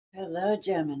Hello,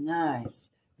 Geminis,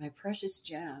 my precious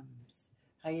gems.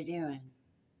 How you doing?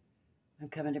 I'm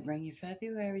coming to bring you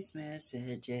February's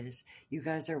messages. You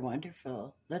guys are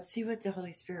wonderful. Let's see what the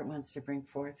Holy Spirit wants to bring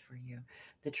forth for you.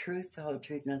 The truth, the whole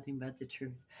truth, nothing but the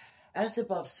truth. As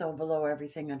above, so below,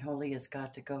 everything unholy has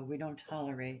got to go. We don't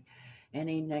tolerate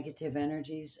any negative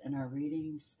energies in our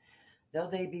readings. Though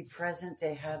they be present,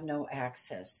 they have no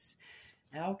access.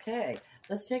 Okay,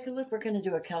 let's take a look. We're going to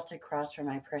do a Celtic cross for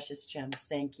my precious gems.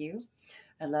 Thank you.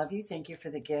 I love you. Thank you for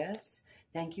the gifts.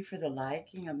 Thank you for the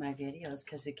liking of my videos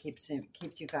because it keeps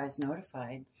you guys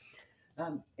notified.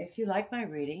 If you like my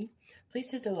reading,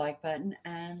 please hit the like button.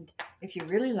 And if you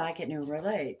really like it and you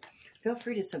relate, feel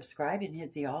free to subscribe and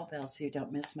hit the all bell so you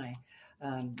don't miss my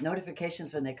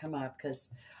notifications when they come up. Because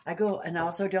I go, and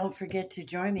also don't forget to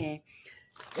join me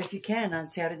if you can on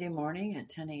Saturday morning at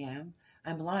 10 a.m.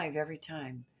 I'm live every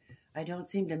time. I don't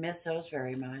seem to miss those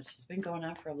very much. It's been going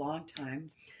on for a long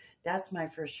time. That's my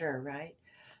for sure, right?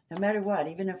 No matter what,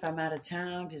 even if I'm out of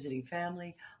town, visiting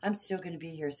family, I'm still going to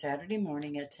be here Saturday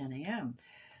morning at 10 a.m.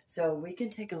 So we can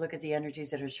take a look at the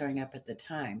energies that are showing up at the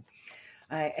time.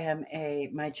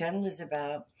 My channel is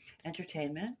about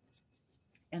entertainment,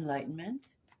 enlightenment,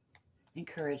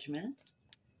 encouragement,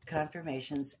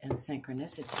 confirmations, and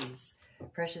synchronicities.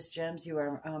 Precious gems, you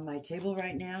are on my table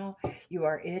right now. You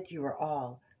are it. You are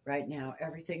all right now.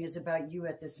 Everything is about you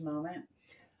at this moment.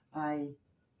 I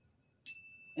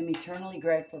am eternally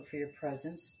grateful for your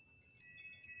presence.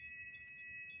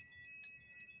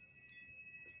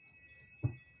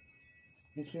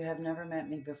 If you have never met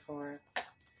me before,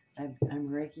 I'm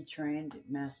Reiki trained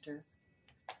master.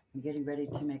 I'm getting ready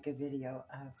to make a video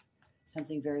of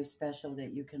something very special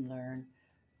that you can learn.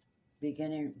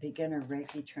 Beginner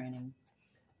Reiki training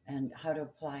and how to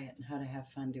apply it and how to have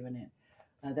fun doing it.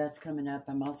 That's coming up.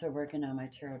 I'm also working on my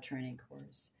tarot training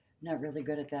course. I'm not really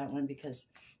good at that one because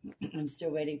I'm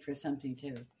still waiting for something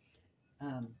to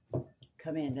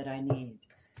come in that I need.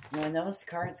 And when those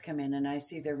cards come in and I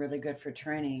see they're really good for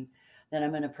training, then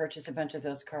I'm going to purchase a bunch of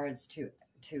those cards to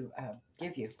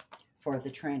give you for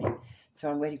the training. So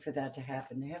I'm waiting for that to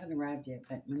happen. They haven't arrived yet,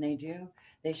 but when they do,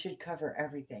 they should cover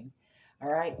everything.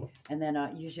 All right, and then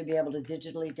you should be able to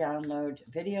digitally download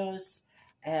videos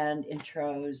and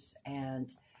intros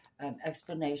and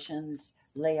explanations,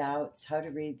 layouts, how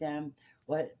to read them,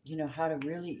 how to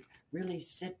really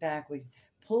sit back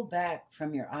pull back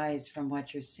from your eyes from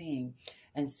what you're seeing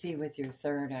and see with your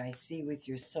third eye, see with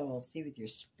your soul, see with your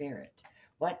spirit.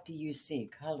 What do you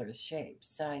see? Colors, shapes,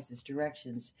 sizes,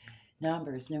 directions,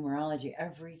 numbers, numerology,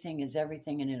 everything is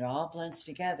everything, and it all blends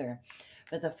together.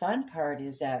 But the fun part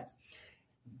is that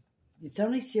it's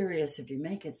only serious if you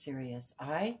make it serious.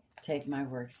 I take my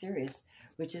work serious,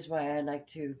 which is why I like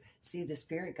to see the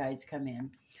spirit guides come in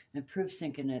and prove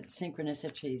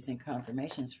synchronicities and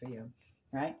confirmations for you,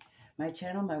 right? My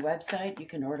channel, my website, you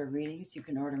can order readings. You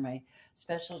can order my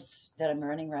specials that I'm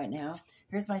running right now.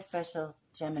 Here's my special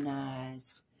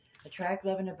Geminis. Attract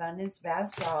Love and Abundance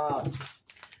bath salts.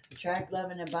 Attract Love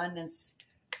and Abundance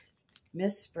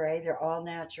mist spray. They're all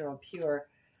natural, pure,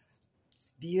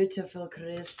 beautiful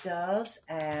crystals,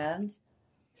 and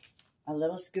a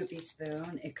little scoopy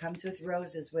spoon. It comes with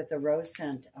roses with a rose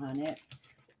scent on it,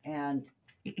 and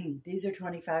these are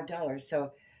 $25.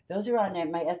 So those are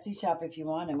on my Etsy shop if you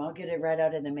want them. I'll get it right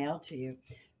out in the mail to you.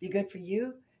 Be good for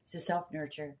you to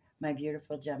self-nurture, my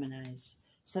beautiful Geminis.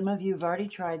 Some of you have already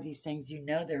tried these things. You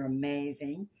know they're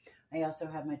amazing. I also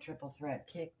have my triple threat,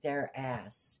 kick their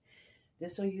ass.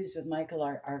 This will use with Michael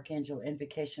Archangel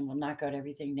invocation, will knock out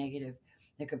everything negative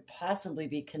that could possibly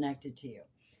be connected to you.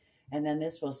 And then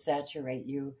this will saturate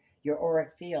your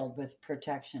auric field with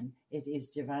protection. It is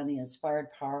divinely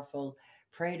inspired, powerful,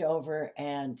 prayed over,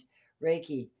 and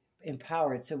Reiki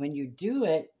empowered. So when you do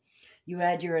it, you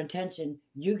add your intention,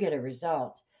 you get a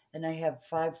result. And I have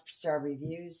 5-star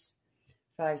reviews,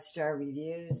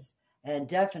 and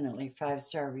definitely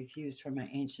 5-star reviews for my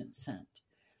ancient scent.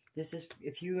 This is,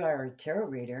 if you are a tarot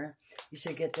reader, you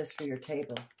should get this for your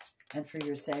table and for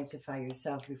your sanctify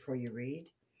yourself before you read.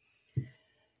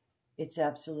 It's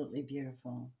absolutely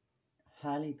beautiful,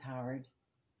 highly powered,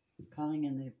 calling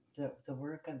in the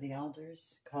work of the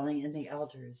elders, calling in the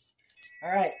elders.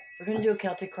 All right, we're going to do a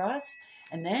Celtic cross,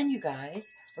 and then, you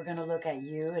guys, we're going to look at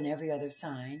you and every other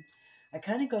sign. I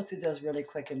kind of go through those really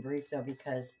quick and brief, though,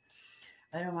 because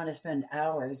I don't want to spend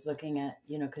hours looking at,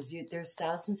 because there's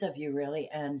thousands of you, really,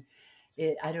 and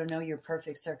I don't know your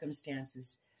perfect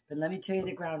circumstances. But let me tell you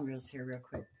the ground rules here real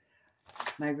quick.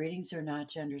 My readings are not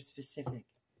gender specific.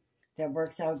 That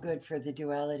works out good for the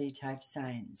duality type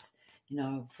signs.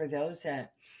 For those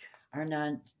that are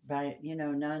non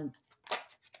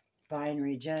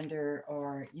binary gender,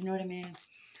 or, you know what I mean?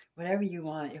 Whatever you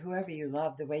want, whoever you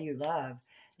love, the way you love,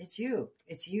 it's you.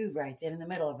 It's you right there in the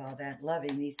middle of all that,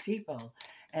 loving these people.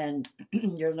 And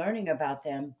you're learning about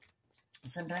them.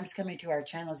 Sometimes coming to our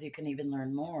channels, you can even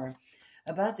learn more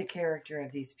about the character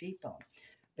of these people.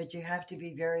 But you have to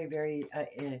be very, very,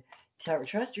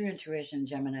 trust your intuition,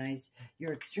 Geminis.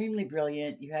 You're extremely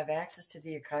brilliant. You have access to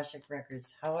the Akashic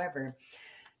records. However,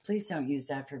 please don't use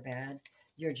that for bad.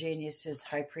 Your geniuses,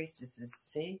 high priestesses,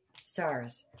 see?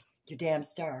 Stars. Your damn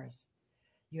stars.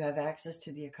 You have access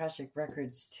to the Akashic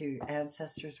records, to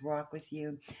ancestors walk with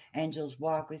you, angels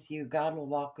walk with you, God will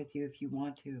walk with you if you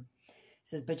want to. It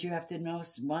says, but you have to know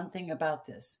one thing about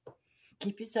this.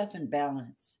 Keep yourself in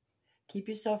balance. Keep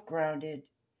yourself grounded.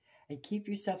 And keep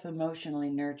yourself emotionally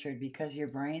nurtured, because your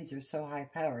brains are so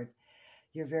high-powered.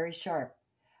 You're very sharp.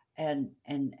 And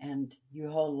you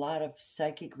hold a lot of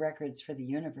psychic records for the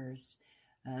universe.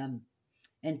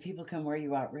 And people can wear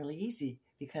you out really easy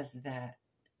because of that,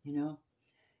 you know.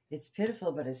 It's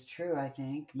pitiful, but it's true, I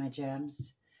think, my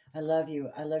gems. I love you.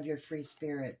 I love your free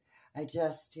spirit. I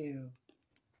just do.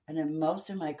 And then most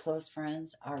of my close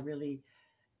friends are really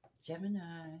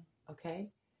Gemini,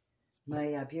 okay?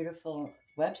 My beautiful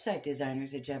website designer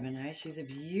is a Gemini. She's a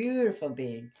beautiful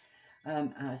being,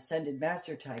 ascended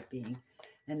master type being.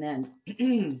 And then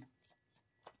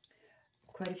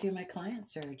quite a few of my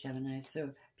clients are Gemini.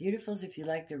 So beautifuls, if you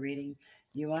like the reading,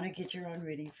 you want to get your own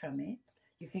reading from me,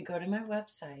 you can go to my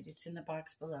website. It's in the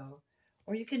box below.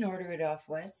 Or you can order it off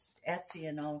Etsy,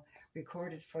 and I'll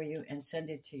record it for you and send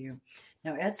it to you.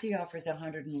 Now, Etsy offers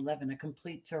 111, a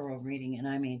complete thorough reading, and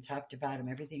I mean top to bottom,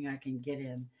 everything I can get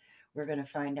in. We're going to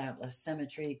find out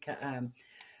symmetry,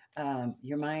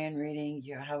 your Mayan reading,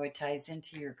 how it ties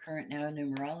into your current now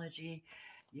numerology,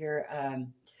 your,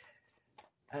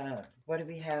 what do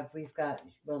we have? We've got,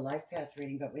 well, life path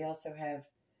reading, but we also have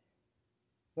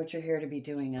what you're here to be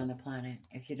doing on the planet.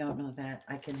 If you don't know that,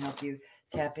 I can help you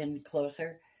tap in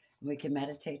closer. We can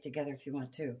meditate together if you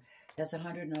want to. That's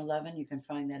 111. You can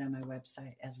find that on my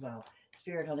website as well.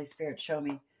 Spirit, Holy Spirit, show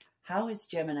me, how is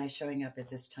Gemini showing up at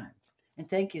this time? And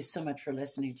thank you so much for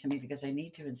listening to me, because I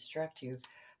need to instruct you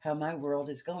how my world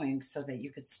is going so that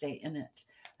you could stay in it.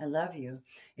 I love you.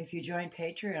 If you join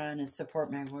Patreon and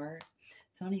support my work,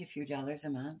 it's only a few dollars a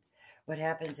month. What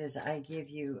happens is I give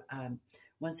you,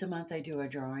 once a month I do a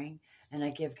drawing, and I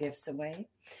give gifts away,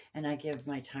 and I give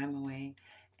my time away,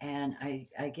 and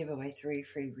I give away 3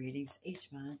 free readings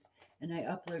each month, and I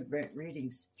upload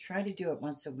readings. Try to do it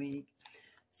once a week.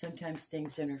 Sometimes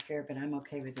things interfere, but I'm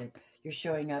okay with it. You're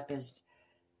showing up as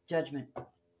judgment.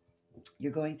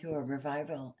 You're going through a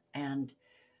revival, and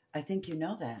I think you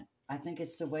know that. I think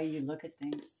it's the way you look at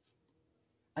things.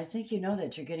 I think you know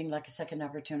that you're getting like a second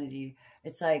opportunity.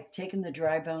 It's like taking the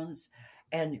dry bones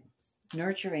and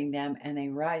nurturing them, and they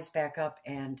rise back up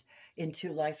and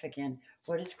into life again.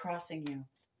 What is crossing you?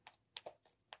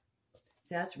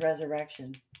 That's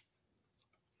resurrection.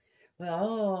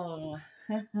 Well,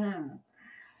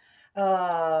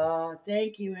 oh,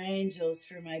 thank you, angels,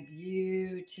 for my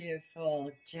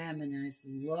beautiful Geminis.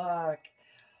 Look,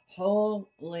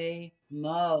 holy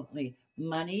moly.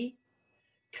 Money,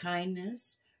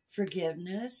 kindness,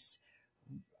 forgiveness,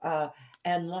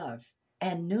 and love.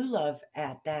 And new love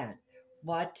at that.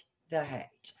 What the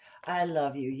heck? I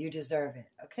love you. You deserve it.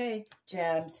 Okay,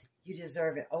 Gems, you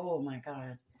deserve it. Oh, my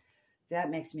God.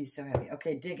 That makes me so happy.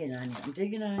 Okay, digging on you. I'm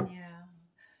digging on you.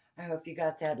 I hope you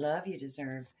got that love you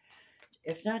deserve.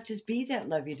 If not, just be that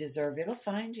love you deserve. It'll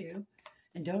find you.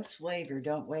 And don't waver,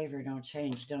 don't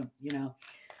change. Don't, you know,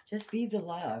 just be the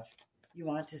love you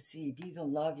want to see. Be the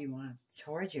love you want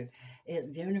towards you. The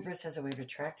universe has a way of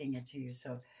attracting it to you.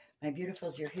 So, my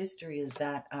beautifuls, your history is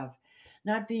that of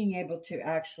not being able to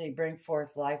actually bring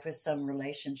forth life with some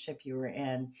relationship you were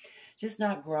in. Just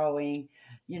not growing.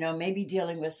 You know, maybe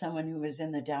dealing with someone who was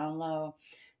in the down low.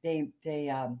 They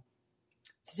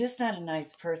just not a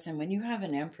nice person. When you have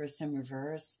an Empress in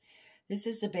reverse, this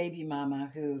is a baby mama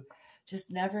who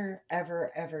just never,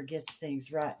 ever, ever gets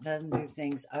things right, doesn't do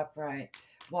things upright.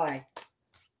 Why?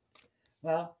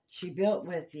 Well, she built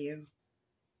with you,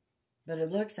 but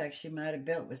it looks like she might have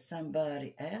built with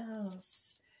somebody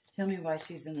else. Tell me why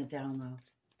she's in the down low.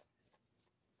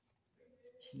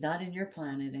 She's not in your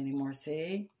planet anymore,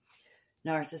 see?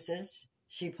 Narcissist.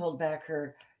 She pulled back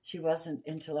her, she wasn't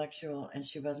intellectual and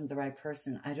she wasn't the right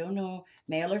person. I don't know,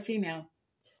 male or female.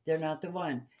 They're not the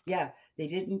one. Yeah,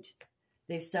 they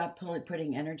stopped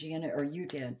putting energy in it, or you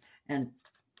did. And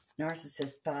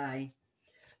narcissist, bye.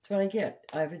 That's what I get.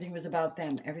 Everything was about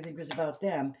them. Everything was about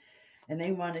them. And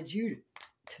they wanted you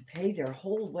to pay their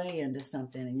whole way into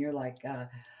something. And you're like,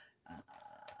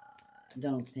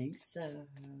 Don't think so.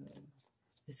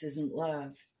 This isn't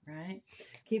love, right?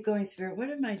 Keep going, Spirit. What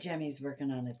are my Gemmies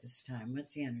working on at this time?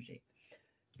 What's the energy?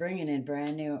 Bringing in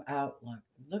brand new outlook.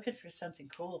 Looking for something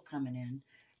cool coming in.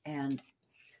 And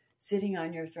sitting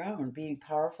on your throne, being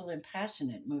powerful and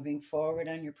passionate, moving forward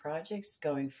on your projects,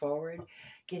 going forward,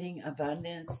 getting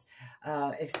abundance,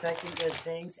 expecting good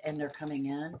things, and they're coming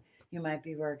in. You might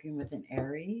be working with an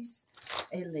Aries,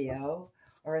 a Leo,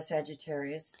 or a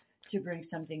Sagittarius to bring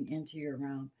something into your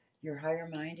realm. Your higher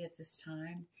mind at this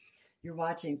time, you're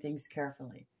watching things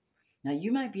carefully. Now,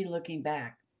 you might be looking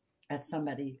back at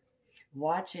somebody,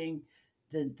 watching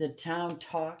the town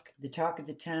talk, the talk of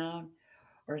the town,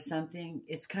 or something.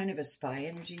 It's kind of a spy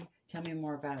energy. Tell me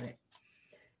more about it.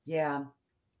 Yeah.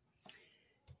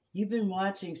 You've been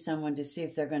watching someone to see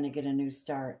if they're going to get a new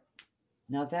start.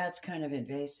 Now that's kind of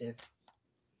invasive.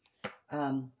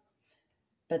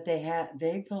 But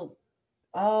they pulled,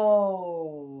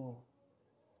 are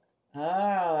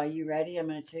you ready? I'm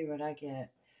going to tell you what I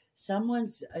get.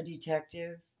 Someone's a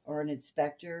detective or an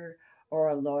inspector or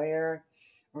a lawyer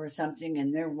or something,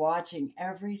 and they're watching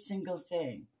every single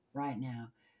thing right now.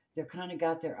 They've kind of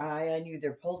got their eye on you.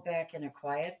 They're pulled back in a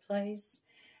quiet place,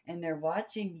 and they're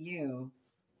watching you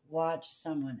watch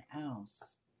someone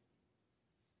else.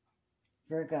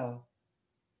 Virgo.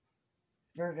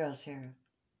 Virgo's here.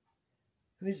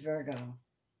 Who's Virgo?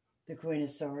 The Queen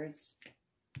of Swords.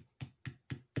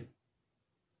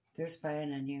 They're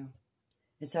spying on you.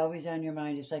 It's always on your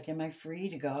mind. It's like, am I free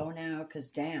to go now? Because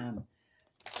damn.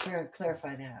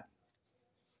 Clarify that.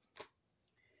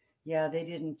 Yeah, they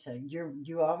didn't.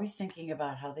 You're always thinking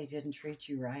about how they didn't treat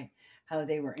you right, how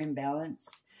they were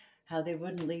imbalanced, how they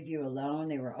wouldn't leave you alone.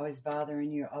 They were always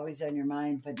bothering you, always on your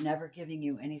mind, but never giving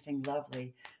you anything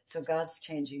lovely. So God's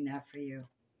changing that for you.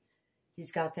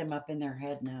 He's got them up in their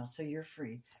head now, so you're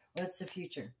free. What's the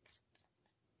future?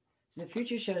 The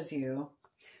future shows you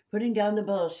putting down the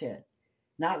bullshit,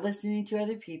 not listening to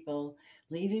other people,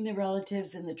 leaving the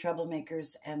relatives and the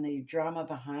troublemakers and the drama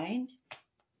behind.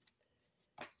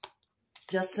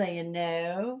 Just saying,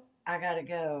 no, I gotta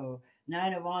go.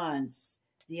 9 of Wands,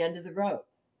 the end of the rope.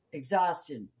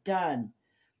 Exhausted, done.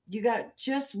 You got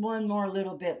just one more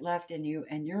little bit left in you,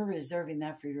 and you're reserving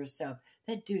that for yourself.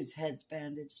 That dude's head's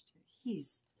bandaged. He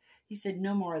said,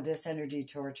 no more of this energy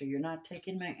torture. You're not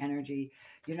taking my energy.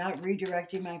 You're not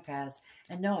redirecting my past.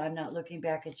 And no, I'm not looking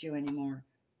back at you anymore.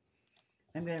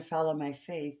 I'm going to follow my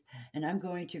faith, and I'm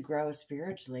going to grow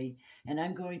spiritually, and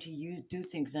I'm going to do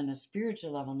things on a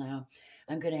spiritual level now.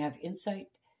 I'm going to have insight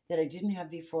that I didn't have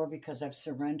before because I've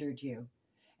surrendered you.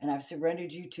 And I've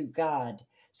surrendered you to God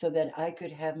so that I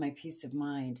could have my peace of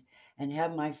mind and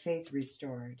have my faith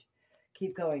restored.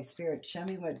 Keep going, Spirit. Show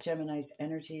me what Gemini's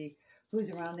energy, who's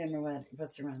around them or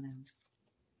what's around them.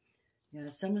 Yeah,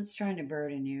 someone's trying to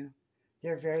burden you.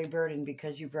 They're very burdened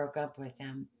because you broke up with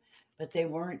them. But they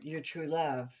weren't your true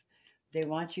love. They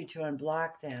want you to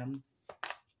unblock them.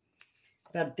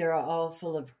 But they're all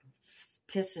full of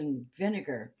piss and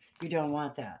vinegar. You don't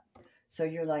want that. So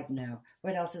you're like, no.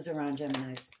 What else is around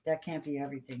Geminis? That can't be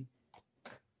everything.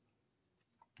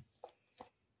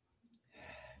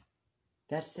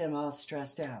 That's them all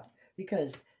stressed out.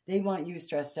 Because they want you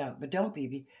stressed out. But don't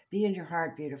be. Be in your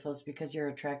heart, beautifuls, because you're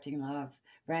attracting love.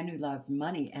 Brand new love,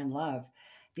 money and love.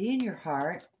 Be in your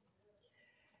heart.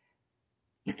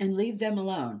 And leave them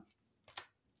alone.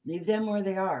 Leave them where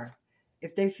they are.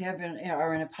 If they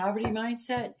are in a poverty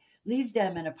mindset, leave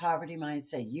them in a poverty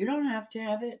mindset. You don't have to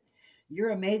have it.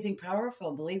 You're amazing,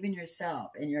 powerful. Believe in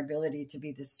yourself and your ability to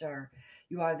be the star.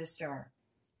 You are the star.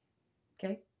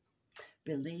 Okay?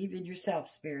 Believe in yourself,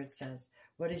 Spirit says.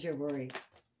 What is your worry?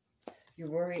 Your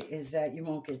worry is that you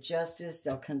won't get justice.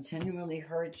 They'll continually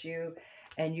hurt you,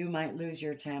 and you might lose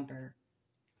your temper.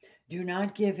 Do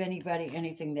not give anybody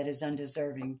anything that is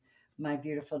undeserving, my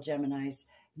beautiful Geminis.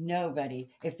 Nobody.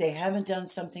 If they haven't done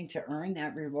something to earn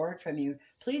that reward from you,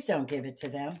 please don't give it to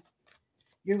them.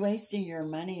 You're wasting your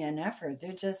money and effort.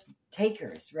 They're just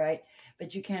takers, right?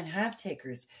 But you can't have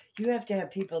takers. You have to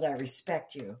have people that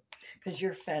respect you because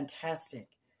you're fantastic.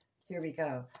 Here we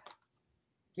go.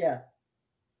 Yeah.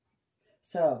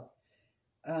 So,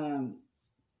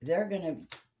 they're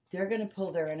gonna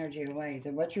pull their energy away.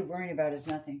 What you're worrying about is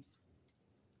nothing.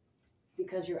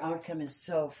 Because your outcome is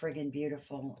so friggin'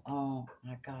 beautiful. Oh,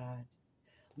 my God.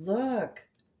 Look.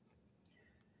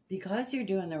 Because you're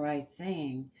doing the right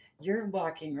thing, you're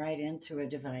walking right into a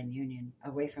divine union,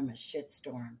 away from a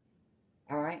shitstorm.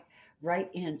 All right? Right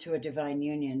into a divine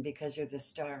union because you're the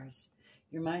stars.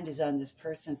 Your mind is on this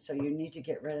person, so you need to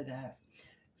get rid of that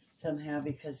somehow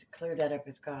because clear that up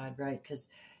with God, right? Because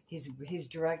he's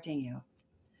directing you.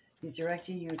 He's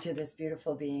directing you to this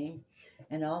beautiful being.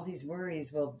 And all these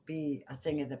worries will be a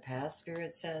thing of the past,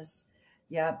 Spirit says.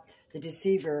 Yeah, the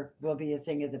deceiver will be a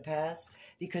thing of the past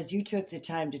because you took the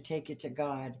time to take it to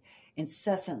God,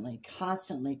 incessantly,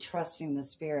 constantly trusting the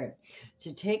Spirit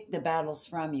to take the battles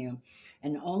from you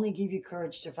and only give you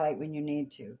courage to fight when you need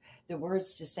to, the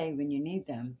words to say when you need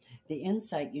them, the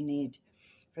insight you need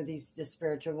for the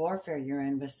spiritual warfare you're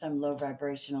in with some low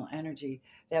vibrational energy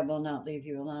that will not leave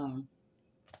you alone.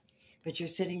 But you're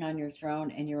sitting on your throne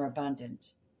and you're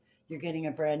abundant. You're getting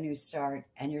a brand new start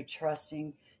and you're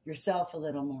trusting yourself a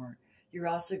little more. You're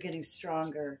also getting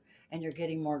stronger and you're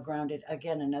getting more grounded.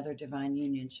 Again, another divine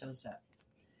union shows up.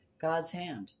 God's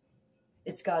hand.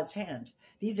 It's God's hand.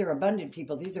 These are abundant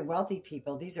people. These are wealthy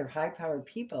people. These are high-powered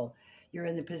people. You're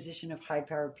in the position of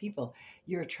high-powered people.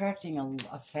 You're attracting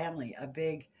a family, a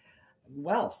big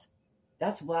wealth.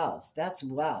 That's wealth. That's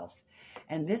wealth.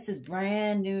 And this is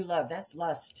brand new love. That's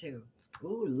lust too.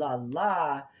 Ooh la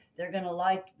la. They're going to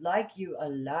like you a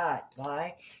lot.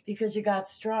 Why? Because you got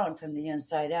strong from the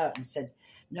inside out and said,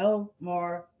 no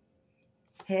more.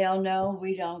 Hell no,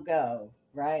 we don't go.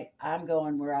 Right? I'm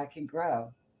going where I can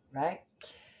grow. Right?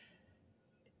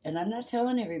 And I'm not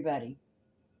telling everybody.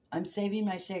 I'm saving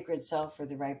my sacred self for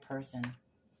the right person.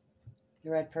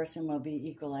 The right person will be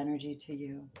equal energy to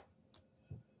you.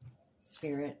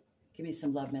 Spirit, give me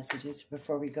some love messages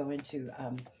before we go into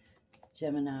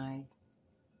Gemini.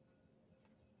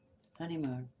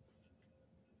 Honeymoon.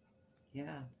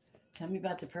 Yeah. Tell me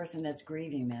about the person that's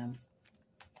grieving them.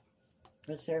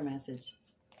 What's their message?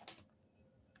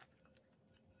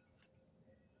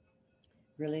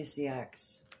 Release the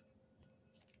X.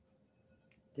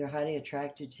 They're highly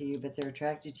attracted to you, but they're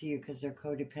attracted to you because they're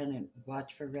codependent.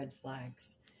 Watch for red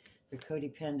flags. They're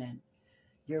codependent.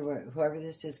 You're whoever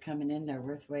this is coming in, they're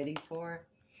worth waiting for.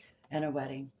 And a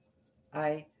wedding.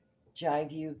 I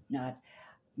jive you not.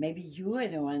 Maybe you are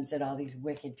the ones that all these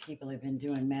wicked people have been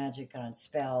doing magic on,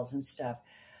 spells and stuff.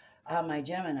 My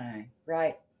Gemini,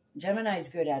 right? Gemini's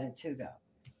good at it too, though.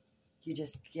 You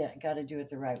just got to do it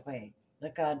the right way.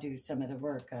 Let God do some of the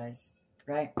work, guys.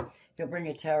 Right? He'll bring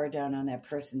a tower down on that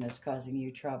person that's causing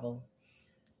you trouble.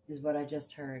 Is what I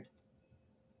just heard.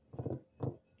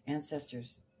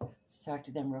 Ancestors. Let's talk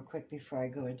to them real quick before I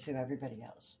go into everybody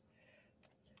else.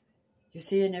 You're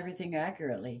seeing everything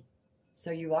accurately.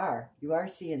 So you are. You are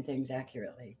seeing things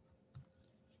accurately.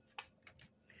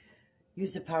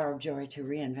 Use the power of joy to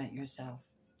reinvent yourself.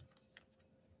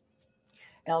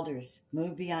 Elders,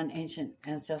 move beyond ancient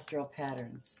ancestral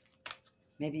patterns.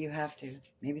 Maybe you have to.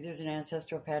 Maybe there's an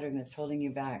ancestral pattern that's holding you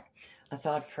back. A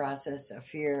thought process, a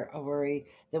fear, a worry,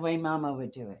 the way Mama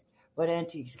would do it. What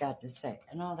Auntie's got to say,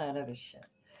 and all that other shit.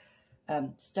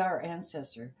 Star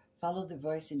ancestor, follow the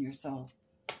voice in your soul.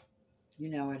 You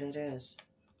know what it is.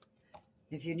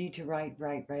 If you need to write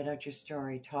out your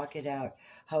story, talk it out.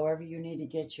 However you need to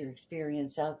get your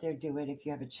experience out there, do it. If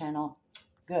you have a channel,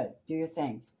 good. Do your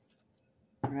thing.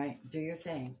 All right? Do your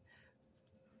thing.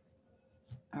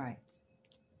 All right.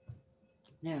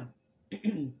 Now,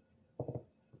 all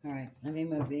right, let me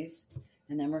move these,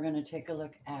 and then we're going to take a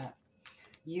look at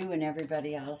you and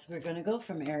everybody else. We're going to go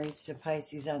from Aries to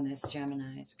Pisces on this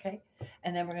Geminis, okay?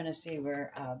 And then we're going to see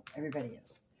where everybody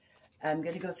is. I'm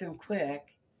going to go through them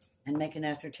quick and make an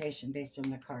assertion based on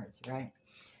the cards, right?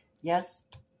 Yes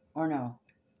or no?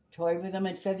 Toy with them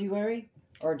in February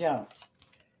or don't?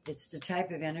 It's the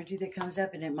type of energy that comes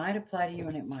up, and it might apply to you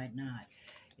and it might not.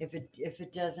 If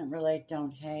it doesn't relate,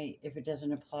 don't hate. If it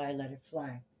doesn't apply, let it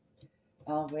fly.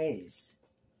 Always.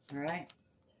 All right?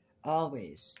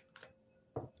 Always.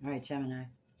 All right, Gemini. Let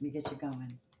me get you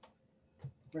going.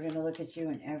 We're going to look at you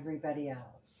and everybody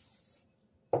else.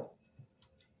 I'm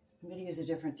going to use a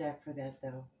different deck for that,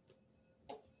 though.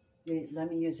 Let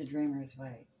me use a Dreamer's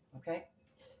Way. Okay?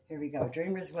 Here we go.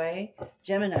 Dreamer's Way.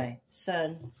 Gemini.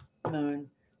 Sun, Moon,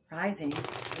 Rising,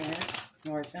 Venus,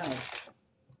 North Node.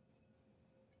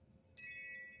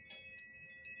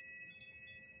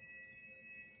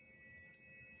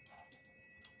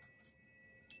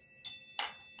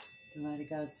 The light of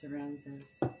God surrounds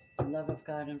us. The love of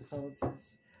God enfolds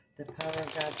us. The power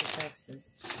of God protects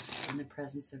us. And the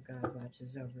presence of God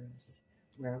watches over us.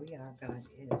 Where we are, God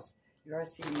is. You are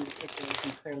seeing the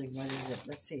situation clearly. What is it?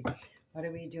 Let's see. What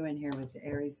are we doing here with the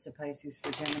Aries to Pisces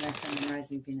for Gemini, Sun, and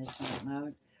Rising, Venus, North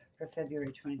Node for February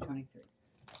 2023?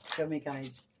 Show me,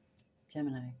 guides.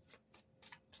 Gemini.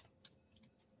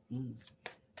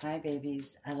 Hi,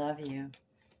 babies. I love you.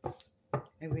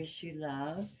 I wish you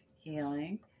love,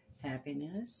 healing,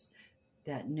 happiness,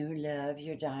 that new love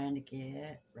you're dying to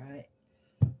get, right?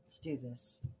 Let's do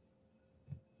this.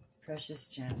 Precious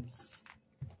gems.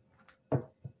 All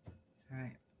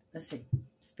right. let's see,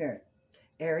 Spirit.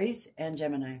 Aries and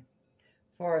Gemini.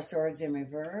 Four of Swords in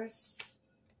reverse.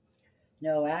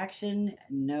 No action,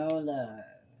 no love.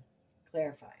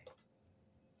 Clarify.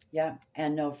 Yeah,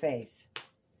 and no faith.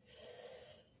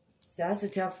 So that's a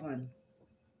tough one.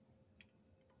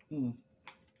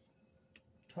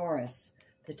 Taurus,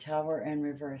 the Tower in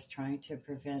reverse, trying to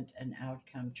prevent an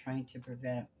outcome, trying to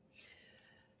prevent.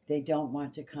 They don't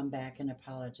want to come back and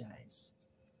apologize.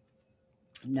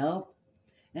 Nope.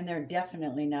 And they're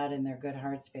definitely not in their good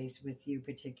heart space with you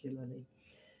particularly.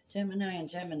 Gemini and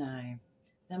Gemini.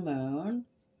 The Moon.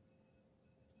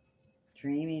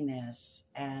 Dreaminess.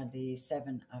 And the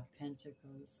Seven of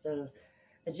Pentacles. So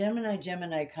a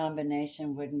Gemini-Gemini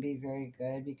combination wouldn't be very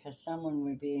good because someone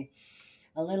would be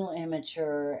a little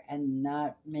immature and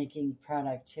not making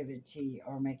productivity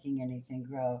or making anything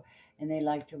grow. And they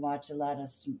like to watch a lot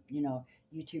of,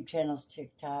 YouTube channels,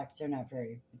 TikToks. They're not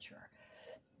very mature.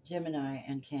 Gemini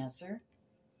and Cancer.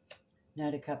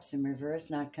 Knight of Cups in reverse,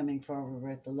 not coming forward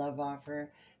with the love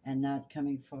offer and not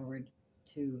coming forward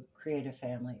to create a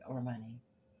family or money.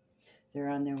 They're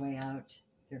on their way out.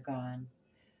 They're gone.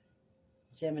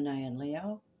 Gemini and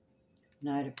Leo.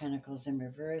 Knight of Pentacles in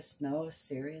reverse, no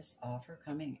serious offer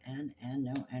coming in and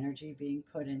no energy being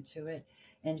put into it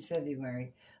in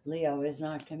February. Leo is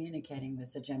not communicating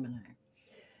with the Gemini.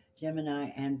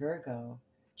 Gemini and Virgo,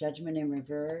 Judgment in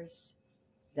reverse,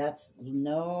 that's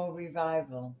no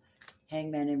revival.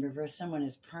 Hangman in reverse, someone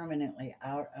is permanently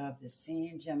out of the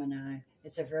scene. Gemini,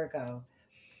 it's a Virgo,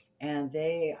 and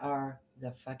they are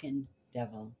the fucking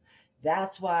devil.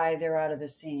 That's why they're out of the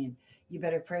scene. You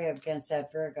better pray against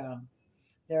that Virgo.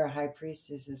 They're a high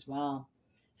priestess as well,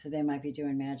 so they might be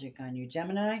doing magic on you.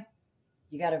 Gemini,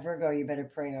 you got a Virgo, you better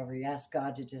pray over. You ask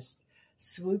God to just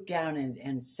swoop down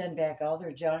and send back all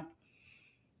their junk,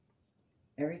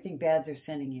 everything bad they're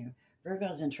sending you.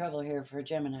 Virgo's in trouble here for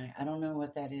Gemini. I don't know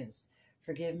what that is.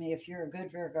 Forgive me if you're a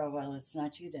good Virgo. Well, it's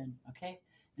not you then, okay?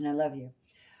 And I love you.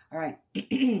 All right,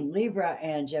 Libra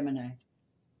and Gemini.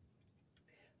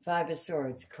 Five of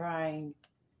Swords, crying,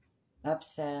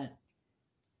 upset,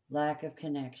 lack of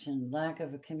connection, lack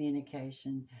of a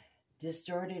communication,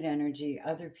 distorted energy,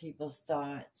 other people's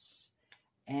thoughts,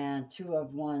 and Two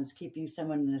of Wands, keeping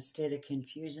someone in a state of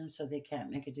confusion so they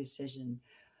can't make a decision.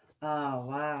 Oh,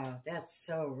 wow, that's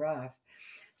so rough.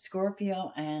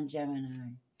 Scorpio and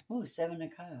Gemini. Oh, Seven of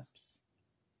Cups.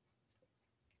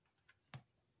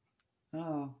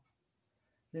 Oh,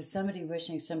 there's somebody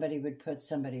wishing somebody would put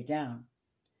somebody down.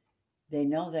 They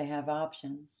know they have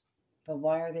options, but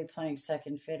why are they playing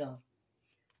second fiddle?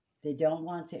 They don't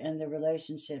want to end the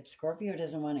relationship. Scorpio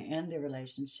doesn't want to end the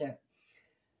relationship.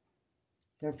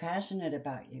 They're passionate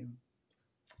about you.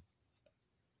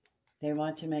 They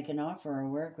want to make an offer or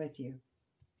work with you.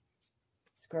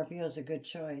 Scorpio is a good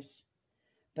choice,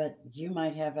 but you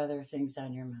might have other things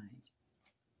on your mind,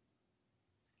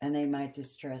 and they might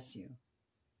distress you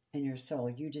in your soul.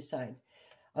 You decide.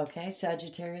 Okay,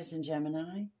 Sagittarius and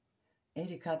Gemini.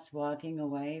 Eight of Cups, walking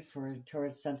away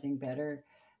towards something better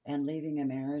and leaving a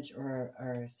marriage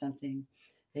or something.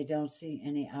 They don't see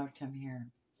any outcome here.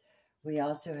 We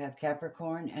also have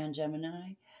Capricorn and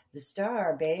Gemini. The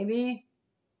Star, baby.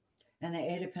 And the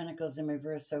Eight of Pentacles in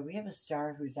reverse. So we have a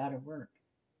star who's out of work.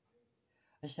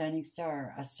 A shining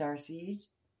star, a starseed,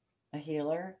 a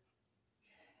healer.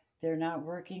 They're not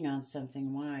working on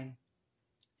something. Why?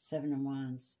 Seven of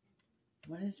Wands.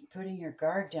 What does putting your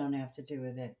guard down have to do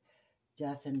with it?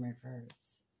 Death in reverse.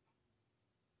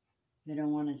 They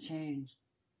don't want to change.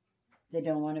 They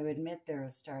don't want to admit they're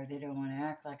a star. They don't want to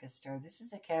act like a star. This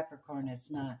is a Capricorn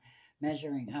that's not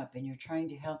measuring up, and you're trying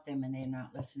to help them, and they're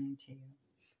not listening to you.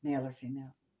 Male or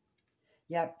female.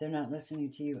 Yep, they're not listening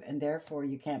to you, and therefore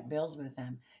you can't build with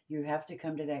them. You have to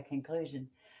come to that conclusion.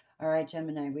 All right,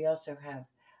 Gemini, we also have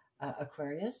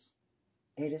Aquarius,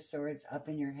 Eight of Swords, up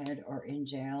in your head or in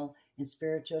jail, in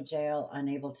spiritual jail,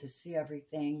 unable to see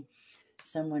everything.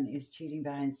 Someone is cheating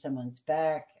behind someone's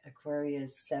back.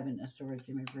 Aquarius, Seven of Swords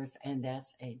in reverse, and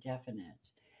that's a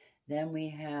definite. Then we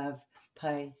have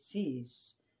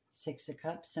Pisces, Six of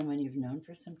Cups, someone you've known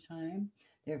for some time.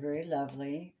 They're very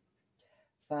lovely.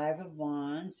 Five of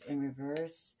Wands in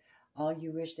reverse. All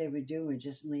you wish they would do would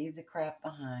just leave the crap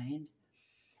behind.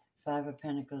 Five of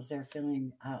Pentacles, they're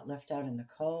feeling left out in the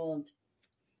cold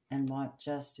and want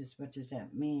justice. What does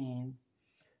that mean?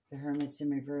 The Hermits in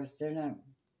reverse, they're not.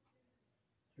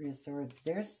 Three of Swords,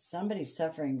 there's somebody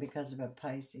suffering because of a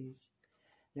Pisces.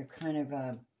 They're kind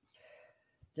of,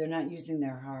 they're not using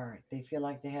their heart. They feel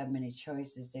like they have many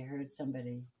choices. They hurt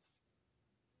somebody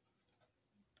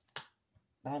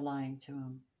by lying to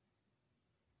them.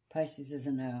 Pisces is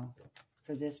a no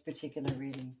for this particular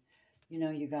reading. You know,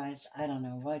 you guys, I don't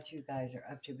know what you guys are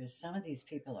up to, but some of these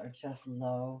people are just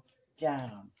low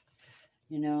down.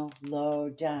 You know, low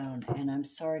down. And I'm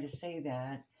sorry to say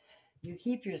that. You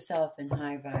keep yourself in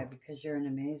high vibe because you're an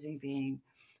amazing being,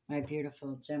 my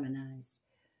beautiful Geminis.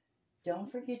 Don't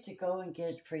forget to go and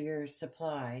get for your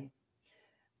supply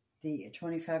the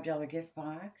 $25 gift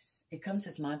box. It comes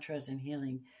with mantras and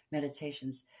healing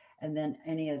meditations. And then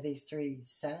any of these 3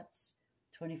 sets,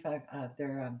 25,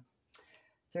 they're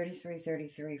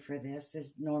 $33.33 for this.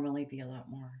 This normally be a lot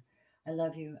more. I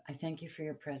love you. I thank you for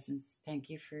your presence. Thank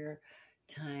you for your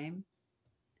time.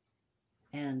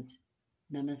 And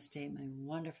namaste, my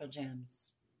wonderful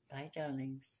gems. Bye,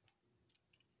 darlings.